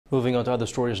Moving on to other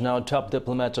stories now, top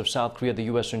diplomats of South Korea, the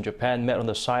U.S. and Japan met on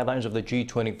the sidelines of the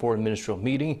G24 ministerial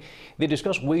meeting. They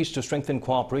discussed ways to strengthen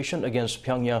cooperation against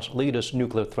Pyongyang's latest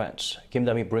nuclear threats. Kim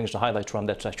Dami brings the highlights from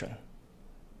that session.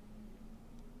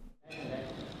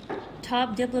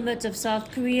 Top diplomats of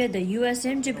South Korea, the U.S.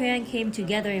 and Japan came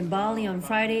together in Bali on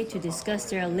Friday to discuss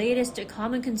their latest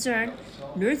common concern,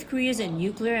 North Korea's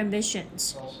nuclear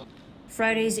ambitions.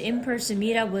 Friday's in-person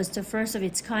meetup was the first of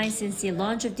its kind since the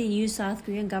launch of the new South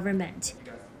Korean government.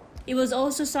 It was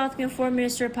also South Korean Foreign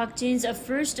Minister Park Jin's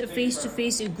first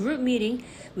face-to-face group meeting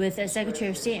with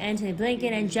Secretary of State Antony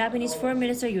Blinken and Japanese Foreign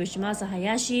Minister Yoshimasa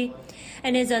Hyashi,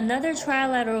 and is another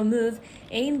trilateral move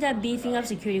aimed at beefing up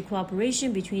security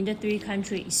cooperation between the three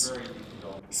countries.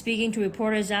 Speaking to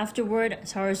reporters afterward,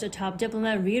 Seoul's top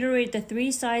diplomat reiterated the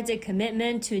three sides'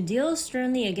 commitment to deal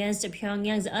sternly against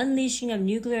Pyongyang's unleashing of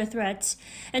nuclear threats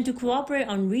and to cooperate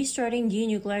on restarting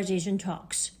denuclearization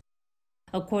talks.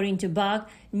 According to Park,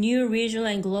 new regional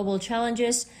and global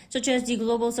challenges, such as the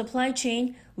global supply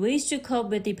chain, ways to cope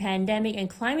with the pandemic and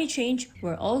climate change,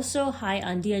 were also high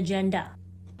on the agenda.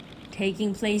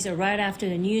 Taking place right after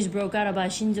the news broke out about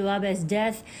Shinzo Abe's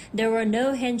death, there were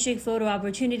no handshake photo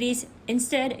opportunities.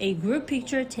 Instead, a group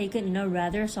picture taken in a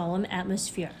rather solemn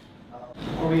atmosphere.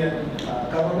 Korean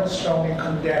government strongly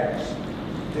condemns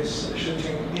this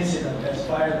shooting incident as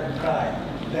violent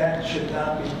crime that should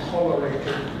not be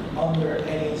tolerated under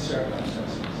any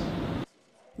circumstances.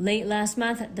 Late last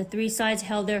month, the three sides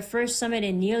held their first summit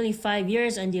in nearly 5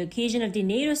 years on the occasion of the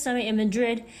NATO summit in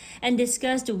Madrid and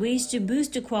discussed ways to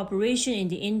boost cooperation in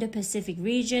the Indo-Pacific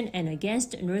region and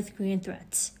against North Korean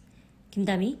threats. Kim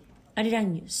Dami,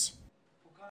 Arirang News.